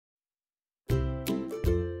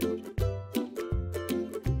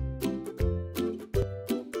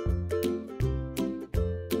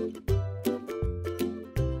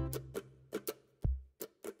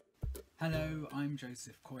Hello, I'm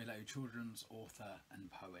Joseph Coelho, children's author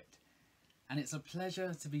and poet, and it's a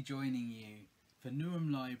pleasure to be joining you for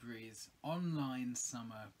Newham Library's online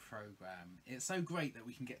summer programme. It's so great that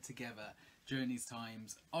we can get together during these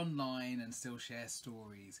times online and still share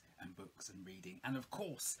stories and books and reading. And of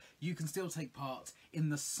course, you can still take part in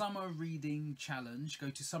the Summer Reading Challenge.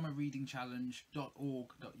 Go to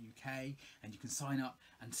summerreadingchallenge.org.uk and you can sign up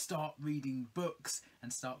and start reading books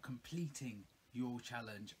and start completing your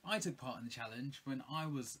challenge. I took part in the challenge when I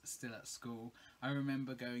was still at school. I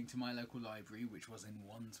remember going to my local library, which was in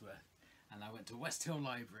Wandsworth, and I went to West Hill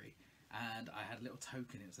Library and I had a little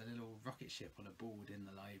token. It was a little rocket ship on a board in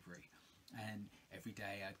the library, and every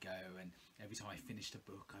day I'd go, and every time I finished a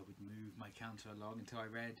book I would move my counter along until I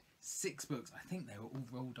read 6 books. I think they were all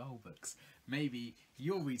Roald Dahl books. Maybe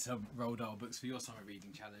you'll read some Roald Dahl books for your summer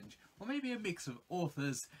reading challenge, or maybe a mix of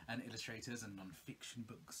authors and illustrators and non-fiction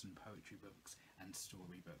books and poetry books and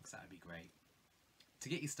story books. That would be great. To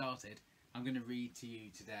get you started, I'm going to read to you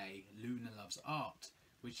today Luna Loves Art,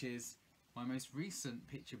 which is my most recent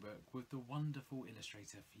picture book with the wonderful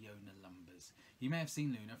illustrator Fiona Lumbers. You may have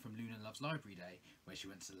seen Luna from Luna Loves Library Day, where she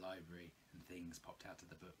went to the library and things popped out of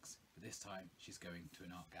the books. But this time she's going to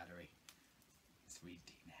an art gallery. Let's read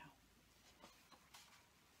to you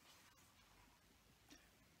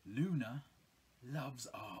now. Luna loves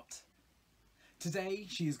art. Today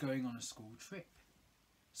she is going on a school trip.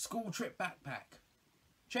 School trip backpack.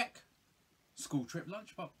 Check. School trip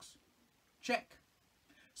lunchbox. Check.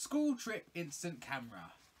 School trip instant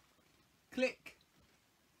camera. Click.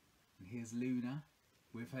 And here's Luna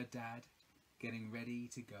with her dad getting ready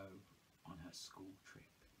to go on her school trip.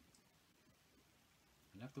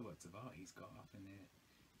 I love the works of art he's got up in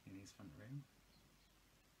his front room.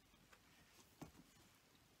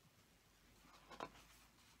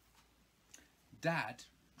 Dad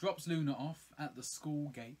drops Luna off at the school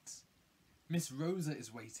gates. Miss Rosa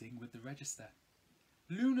is waiting with the register.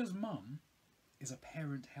 Luna's mum is a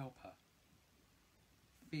parent helper.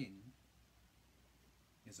 Finn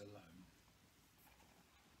is alone.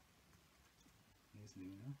 Here's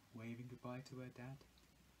Luna waving goodbye to her dad.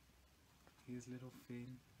 Here's little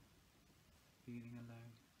Finn feeling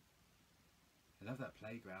alone. I love that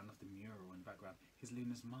playground, love the mural in the background. Here's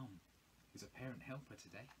Luna's mum, who's a parent helper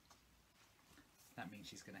today. That means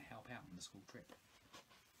she's going to help out on the school trip.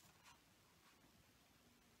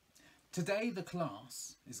 Today the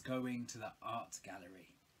class is going to the art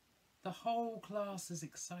gallery. The whole class is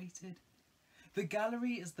excited. The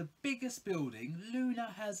gallery is the biggest building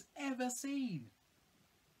Luna has ever seen.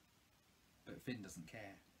 But Finn doesn't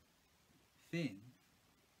care. Finn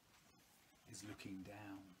is looking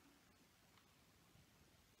down.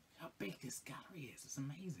 How big this gallery is. It's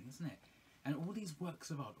amazing, isn't it? And all these works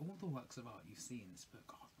of art, all the works of art you see in this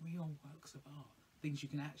book are real works of art. Things you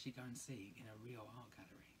can actually go and see in a real art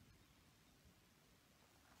gallery.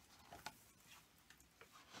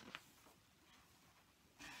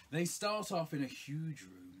 They start off in a huge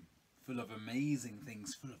room full of amazing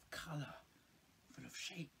things, full of colour, full of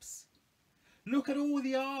shapes. Look at all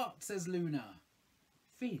the art, says Luna.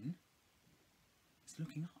 Finn is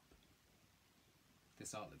looking up.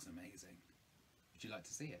 This art looks amazing. Would you like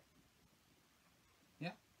to see it?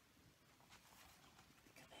 Yeah?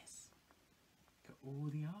 Look at this. Look at all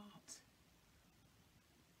the art.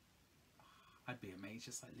 I'd be amazed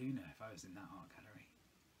just like Luna if I was in that art gallery.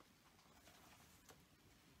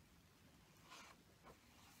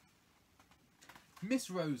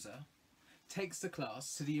 Miss Rosa takes the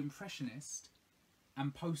class to the Impressionist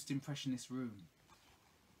and Post-Impressionist room.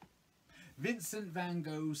 Vincent van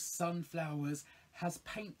Gogh's Sunflowers has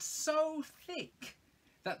paint so thick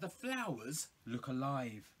that the flowers look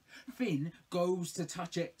alive. Finn goes to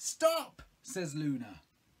touch it. Stop, says Luna.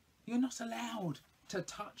 You're not allowed to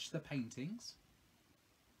touch the paintings.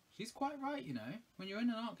 She's quite right, you know. When you're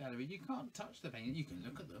in an art gallery, you can't touch the painting. You can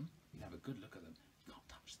look at them. You can have a good look at them. You can't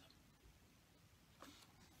touch them.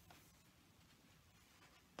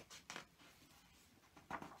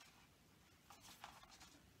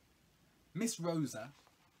 Miss Rosa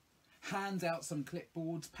hands out some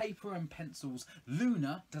clipboards, paper and pencils.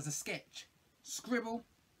 Luna does a sketch. Scribble.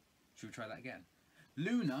 Should we try that again?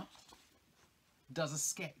 Luna does a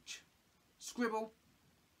sketch. Scribble.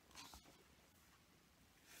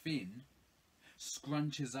 Finn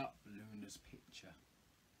scrunches up Luna's picture.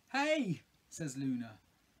 Hey, says Luna.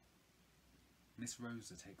 Miss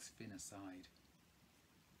Rosa takes Finn aside.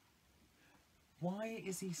 Why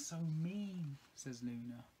is he so mean, says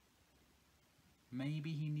Luna.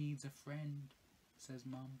 Maybe he needs a friend, says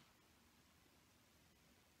Mum.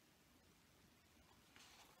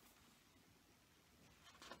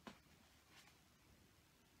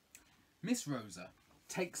 Miss Rosa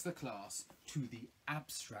takes the class to the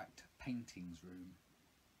abstract paintings room.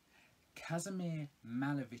 Casimir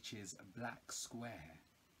Malevich's black square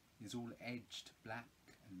is all edged black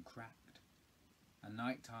and cracked. A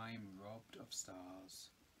nighttime robbed of stars.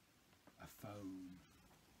 A phone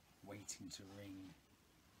waiting to ring.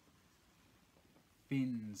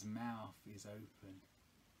 Finn's mouth is open.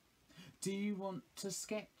 Do you want to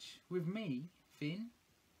sketch with me, Finn?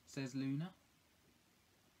 Says Luna.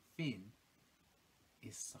 Finn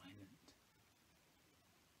is silent.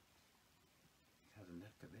 Have a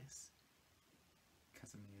look at this.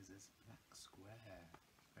 Casimir's black square.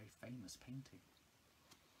 Very famous painting.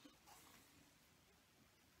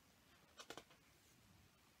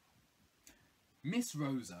 Miss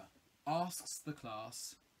Rosa asks the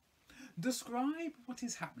class, describe what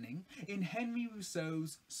is happening in Henry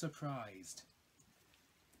Rousseau's Surprised.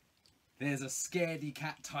 There's a scaredy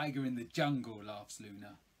cat tiger in the jungle, laughs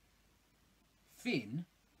Luna. Finn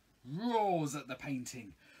roars at the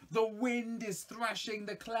painting. The wind is thrashing,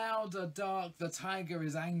 the clouds are dark, the tiger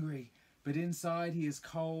is angry, but inside he is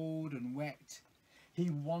cold and wet. He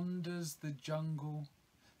wanders the jungle,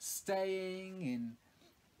 staying in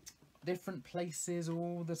different places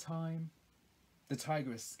all the time. The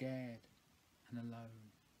tiger is scared and alone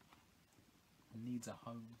and needs a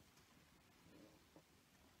home.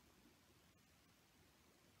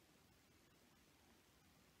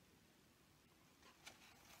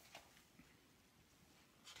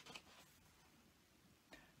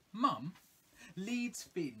 Mum leads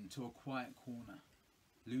Finn to a quiet corner.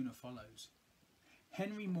 Luna follows.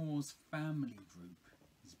 Henry Moore's family group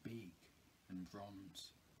is big and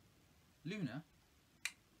bronze. Luna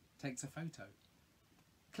takes a photo.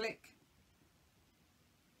 Click.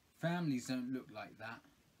 Families don't look like that,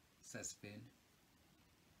 says Finn.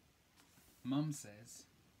 Mum says,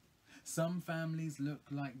 some families look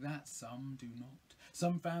like that, some do not.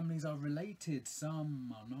 Some families are related,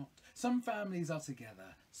 some are not. Some families are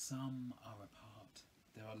together, some are apart.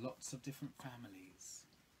 There are lots of different families,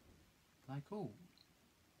 like all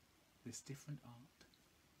this different art.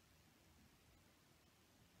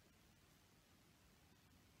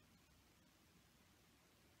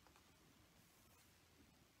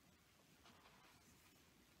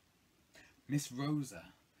 Miss Rosa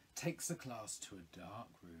takes the class to a dark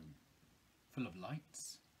room, full of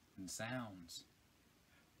lights and sounds.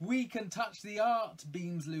 We can touch the art,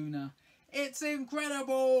 beams Luna. It's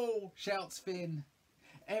incredible, shouts Finn.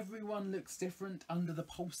 Everyone looks different under the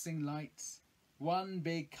pulsing lights. One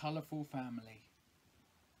big colourful family.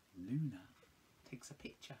 Luna takes a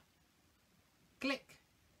picture. Click.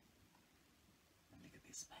 And look at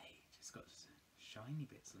this page. It's got shiny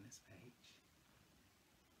bits on this page.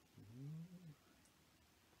 Ooh.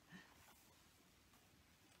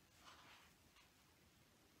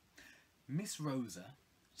 Miss Rosa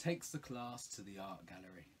takes the class to the art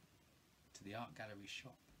gallery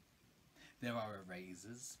shop. There are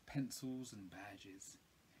erasers, pencils and badges,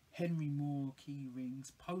 Henry Moore key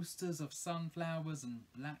rings, posters of sunflowers and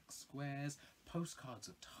black squares, postcards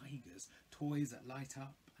of tigers, toys that light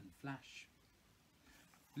up and flash.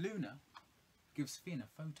 Luna gives Finn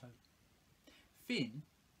a photo. Finn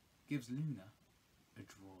gives Luna a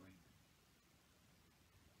drawing.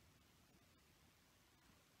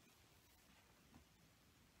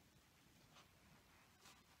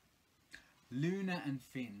 Luna and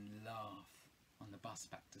Finn laugh on the bus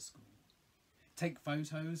back to school, take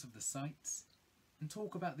photos of the sights and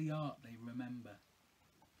talk about the art they remember.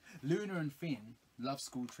 Luna and Finn love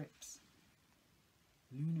school trips.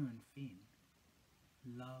 Luna and Finn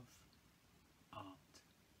love art.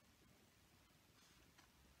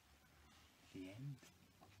 The end.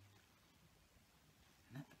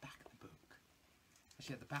 And at the back of the book,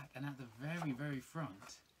 actually at the back and at the very, very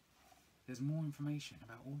front, there's more information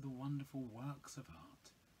about all the wonderful works of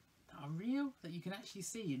art that are real, that you can actually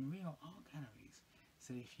see in real art galleries.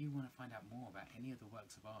 So if you want to find out more about any of the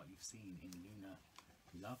works of art you've seen in Luna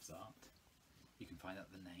Loves Art, you can find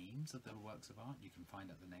out the names of the works of art, you can find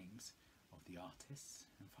out the names of the artists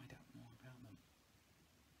and find out more about them.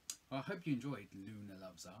 Well, I hope you enjoyed Luna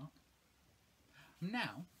Loves Art. I'm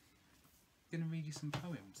now going to read you some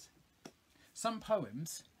poems. Some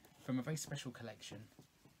poems from a very special collection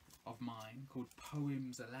of mine called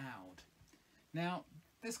Poems Aloud. Now,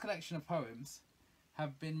 this collection of poems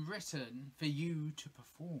have been written for you to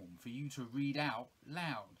perform, for you to read out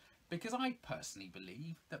loud, because I personally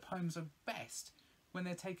believe that poems are best when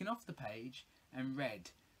they're taken off the page and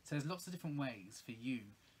read. So there's lots of different ways for you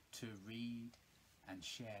to read and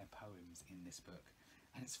share poems in this book,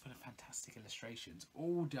 and it's full of fantastic illustrations,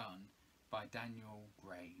 all done by Daniel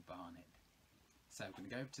Gray-Barnett. So I'm going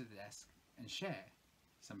to go over to the desk and share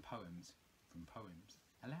some poems from Poems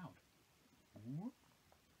Aloud.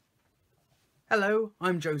 Hello,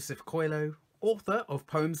 I'm Joseph Coelho, author of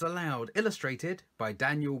Poems Aloud, illustrated by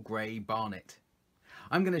Daniel Gray-Barnett.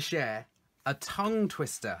 I'm going to share a tongue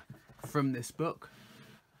twister from this book.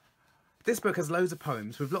 This book has loads of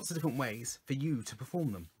poems with lots of different ways for you to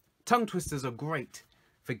perform them. Tongue twisters are great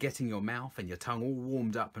for getting your mouth and your tongue all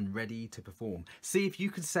warmed up and ready to perform. See if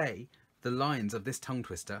you could say the lines of this tongue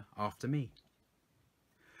twister after me.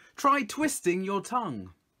 Try twisting your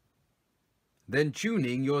tongue, then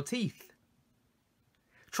tuning your teeth.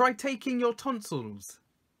 Try taking your tonsils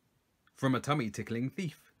from a tummy tickling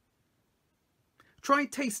thief. Try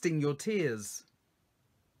tasting your tears,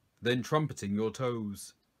 then trumpeting your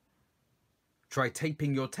toes. Try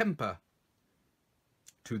taping your temper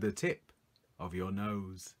to the tip of your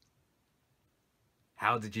nose.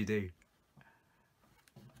 How did you do?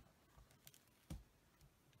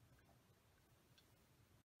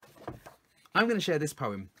 I'm going to share this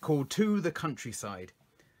poem called To the Countryside.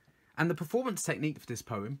 And the performance technique for this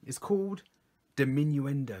poem is called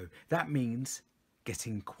diminuendo. That means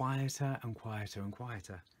getting quieter and quieter and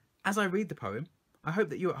quieter. As I read the poem, I hope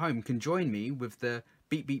that you at home can join me with the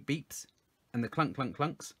beep beep beeps and the clunk clunk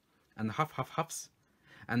clunks and the huff huff huffs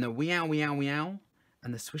and the weow weow weow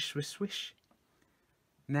and the swish swish swish.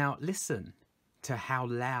 Now listen to how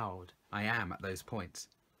loud I am at those points.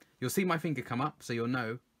 You'll see my finger come up so you'll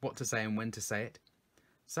know what to say and when to say it.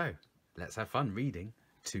 So let's have fun reading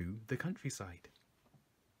To the Countryside.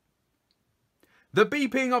 The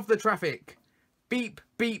beeping of the traffic, beep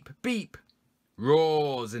beep beep,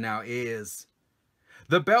 roars in our ears.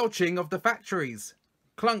 The belching of the factories,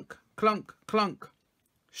 clunk clunk clunk,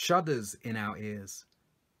 shudders in our ears.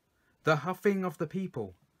 The huffing of the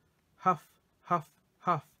people, huff huff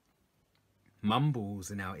huff, mumbles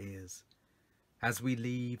in our ears as we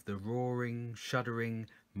leave the roaring, shuddering,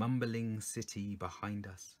 mumbling city behind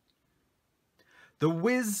us. The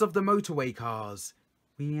whiz of the motorway cars,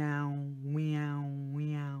 meow, meow,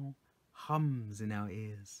 meow, hums in our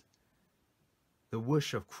ears. The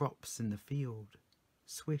whoosh of crops in the field,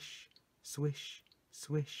 swish, swish,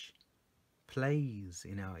 swish, plays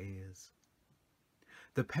in our ears.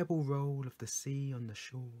 The pebble roll of the sea on the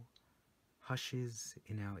shore hushes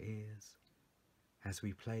in our ears as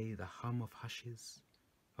we play the hum of hushes,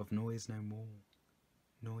 of noise no more,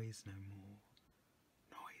 noise no more,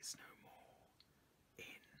 noise no more, in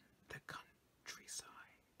the countryside.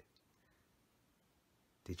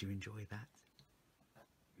 Did you enjoy that?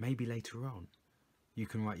 Maybe later on you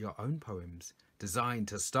can write your own poems designed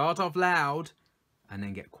to start off loud and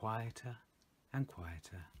then get quieter and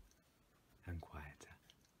quieter and quieter.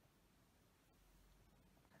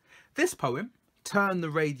 This poem, Turn the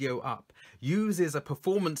Radio Up, uses a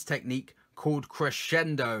performance technique called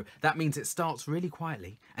crescendo. That means it starts really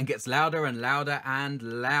quietly and gets louder and louder and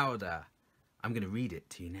louder. I'm going to read it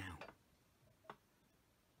to you now.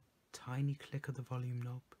 Tiny click of the volume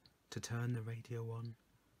knob to turn the radio on.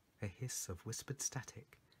 A hiss of whispered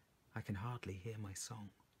static. I can hardly hear my song.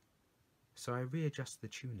 So I readjust the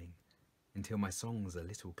tuning until my song's a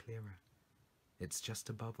little clearer. It's just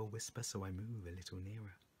above a whisper, so I move a little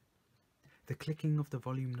nearer. The clicking of the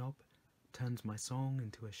volume knob turns my song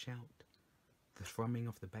into a shout. The thrumming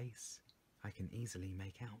of the bass I can easily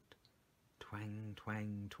make out. Twang,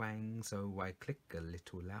 twang, twang, so I click a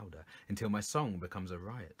little louder until my song becomes a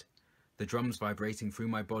riot. The drums vibrating through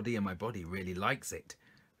my body and my body really likes it.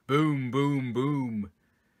 Boom, boom, boom.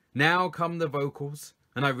 Now come the vocals,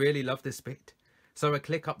 and I really love this bit. So I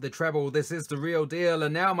click up the treble, this is the real deal,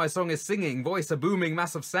 and now my song is singing, voice a booming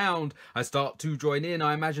massive sound. I start to join in,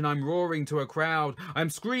 I imagine I'm roaring to a crowd. I'm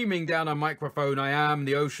screaming down a microphone, I am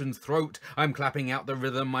the ocean's throat. I'm clapping out the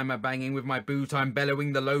rhythm, I'm a banging with my boot. I'm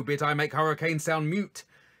bellowing the low bit, I make hurricane sound mute.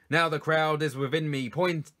 Now the crowd is within me,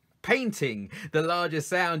 painting the largest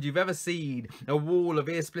sound you've ever seen. A wall of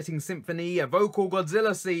ear-splitting symphony, a vocal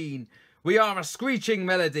Godzilla scene. We are a screeching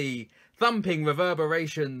melody, thumping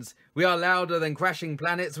reverberations. We are louder than crashing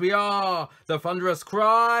planets. We are the thunderous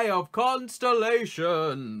cry of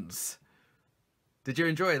constellations. Did you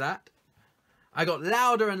enjoy that? I got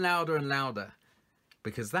louder and louder and louder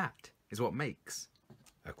because that is what makes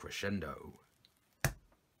a crescendo.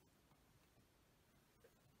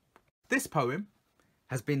 This poem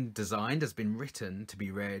has been written to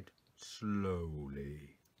be read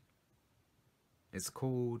slowly. It's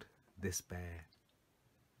called This Bear.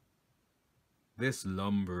 This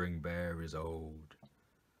lumbering bear is old.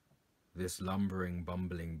 This lumbering,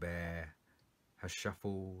 bumbling bear has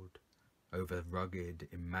shuffled over rugged,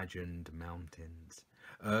 imagined mountains,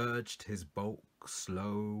 urged his bulk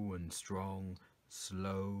slow and strong,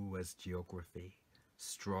 slow as geography,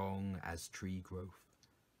 strong as tree growth,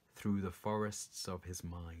 through the forests of his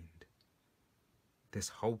mind. This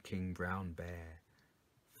hulking brown bear,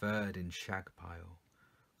 furred in shag pile,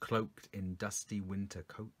 cloaked in dusty winter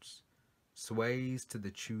coats, sways to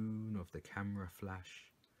the tune of the camera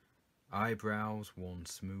flash, eyebrows worn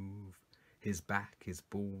smooth, his back is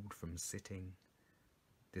bald from sitting.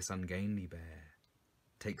 This ungainly bear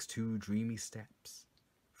takes 2 dreamy steps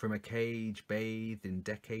from a cage bathed in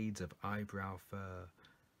decades of eyebrow fur,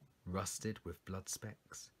 rusted with blood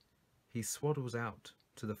specks. He swaddles out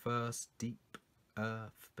to the first deep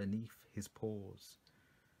earth beneath his paws,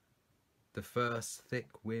 the first thick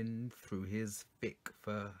wind through his thick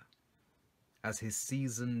fur, as his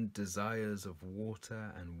seasoned desires of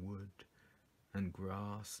water and wood and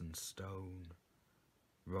grass and stone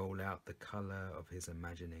roll out the colour of his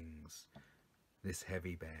imaginings. This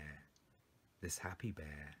heavy bear, this happy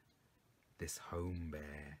bear, this home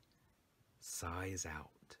bear sighs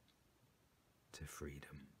out to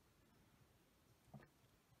freedom.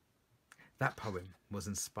 That poem was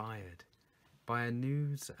inspired by a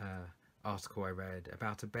news article I read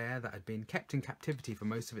about a bear that had been kept in captivity for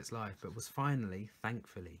most of its life, but was finally,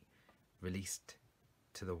 thankfully, released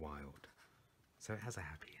to the wild. So it has a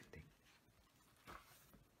happy ending.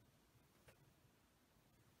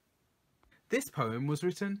 This poem was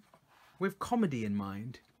written with comedy in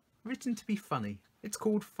mind, written to be funny. It's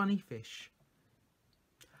called Funny Fish.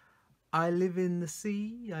 I live in the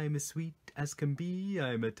sea, I'm as sweet as can be,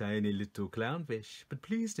 I'm a tiny little clownfish, but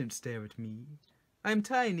please don't stare at me. I'm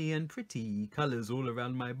tiny and pretty, colours all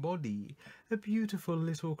around my body, a beautiful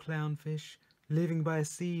little clownfish, living by a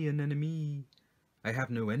sea anemone. I have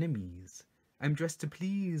no enemies, I'm dressed to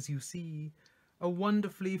please, you see, a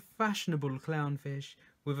wonderfully fashionable clownfish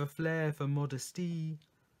with a flair for modesty.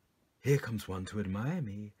 Here comes one to admire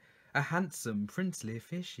me, a handsome princely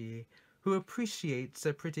fishy, who appreciates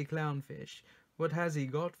a pretty clownfish. What has he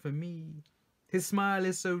got for me? His smile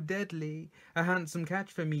is so deadly, a handsome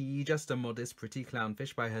catch for me, just a modest pretty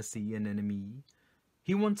clownfish by her sea anemone.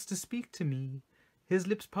 He wants to speak to me, his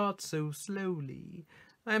lips part so slowly.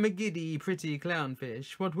 I'm a giddy pretty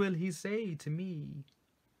clownfish, what will he say to me?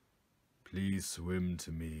 Please swim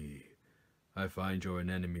to me, I find your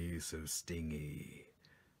anemone so stingy.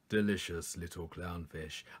 Delicious little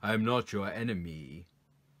clownfish, I am not your enemy.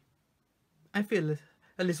 I feel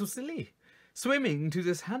a little silly, swimming to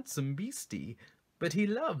this handsome beastie, but he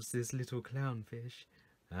loves this little clownfish.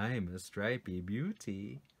 I'm a stripy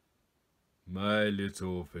beauty. My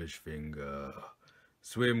little fish finger,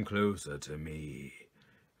 swim closer to me,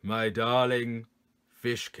 my darling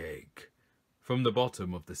fish cake from the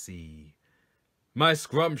bottom of the sea. My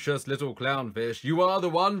scrumptious little clownfish, you are the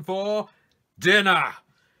one for dinner.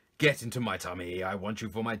 Get into my tummy, I want you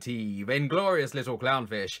for my tea. Vainglorious little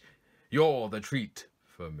clownfish, you're the treat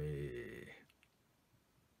for me.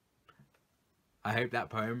 I hope that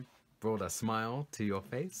poem brought a smile to your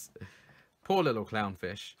face. Poor little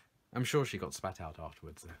clownfish. I'm sure she got spat out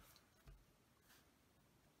afterwards though.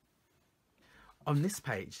 On this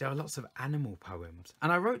page there are lots of animal poems,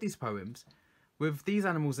 and I wrote these poems with these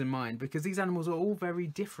animals in mind because these animals are all very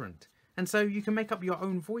different, and so you can make up your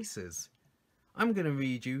own voices. I'm going to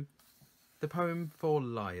read you the poem for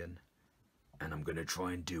Lion, and I'm going to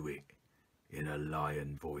try and do it in a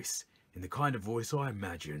lion voice, in the kind of voice I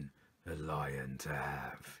imagine a lion to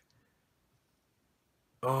have.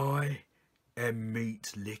 I am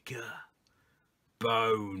meat licker,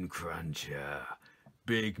 bone cruncher,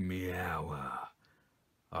 big meower.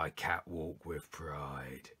 I catwalk with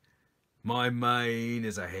pride. My mane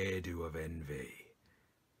is a hairdo of envy.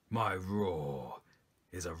 My roar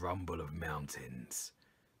is a rumble of mountains.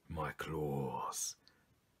 My claws,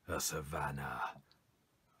 a savannah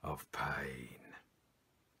of pain.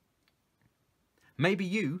 Maybe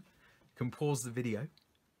you can pause the video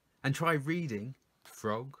and try reading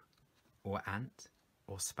frog or ant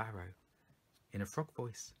or sparrow in a frog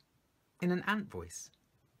voice, in an ant voice,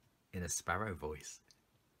 in a sparrow voice.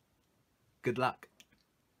 Good luck.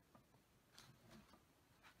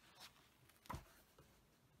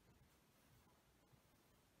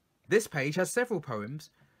 This page has several poems,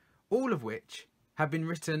 all of which have been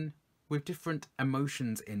written with different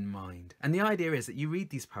emotions in mind. And the idea is that you read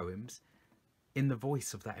these poems in the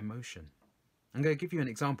voice of that emotion. I'm going to give you an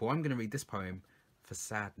example. I'm going to read this poem for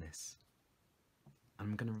sadness. And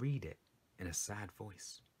I'm going to read it in a sad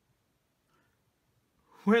voice.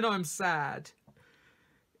 When I'm sad,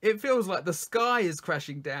 it feels like the sky is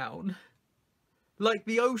crashing down, like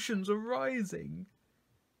the oceans are rising,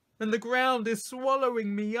 and the ground is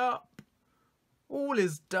swallowing me up. All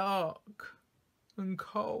is dark and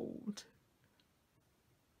cold.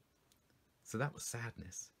 so that was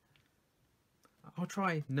sadness. I'll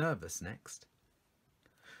try nervous next.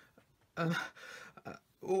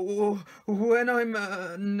 When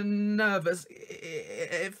I'm nervous,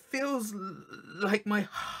 it feels like my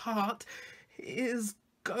heart is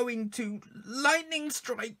going to lightning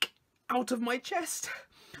strike out of my chest.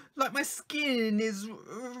 Like my skin is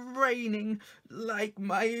raining, like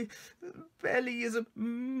my belly is a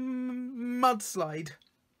mudslide.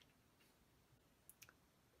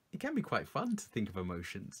 It can be quite fun to think of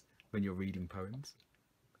emotions when you're reading poems.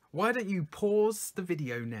 Why don't you pause the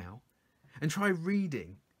video now and try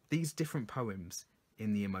reading these different poems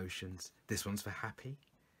in the emotions. This one's for happy,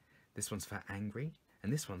 this one's for angry,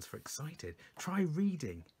 and this one's for excited. Try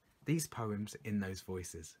reading these poems in those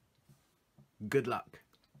voices. Good luck.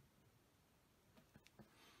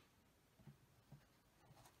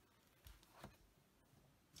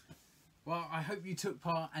 Well, I hope you took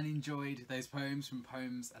part and enjoyed those poems from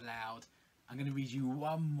Poems Aloud. I'm going to read you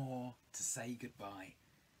one more to say goodbye.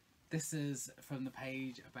 This is from the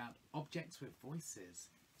page about objects with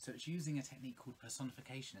voices. So it's using a technique called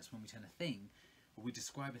personification. It's when we turn a thing, or we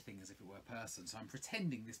describe a thing as if it were a person. So I'm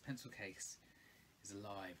pretending this pencil case is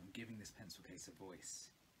alive. I'm giving this pencil case a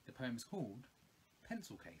voice. The poem is called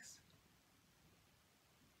Pencil Case.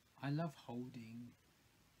 I love holding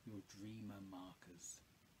your dreamer markers,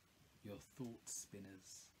 your thought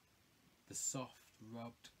spinners, the soft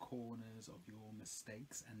rubbed corners of your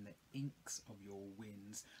mistakes and the inks of your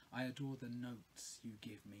wins. I adore the notes you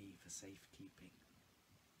give me for safekeeping,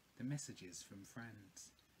 the messages from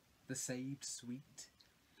friends, the saved sweet.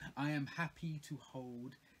 I am happy to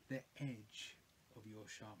hold the edge of your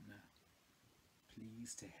sharpener,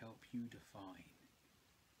 pleased to help you define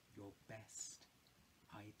your best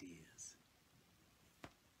ideas.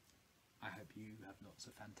 I hope you have lots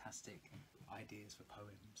of fantastic ideas for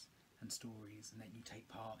poems and stories, and that you take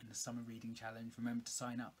part in the Summer Reading Challenge. Remember to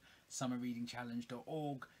sign up,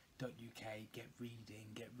 summerreadingchallenge.org.uk. Get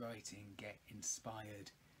reading, get writing, get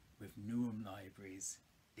inspired with Newham Libraries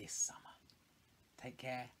this summer. Take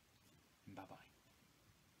care, and bye-bye.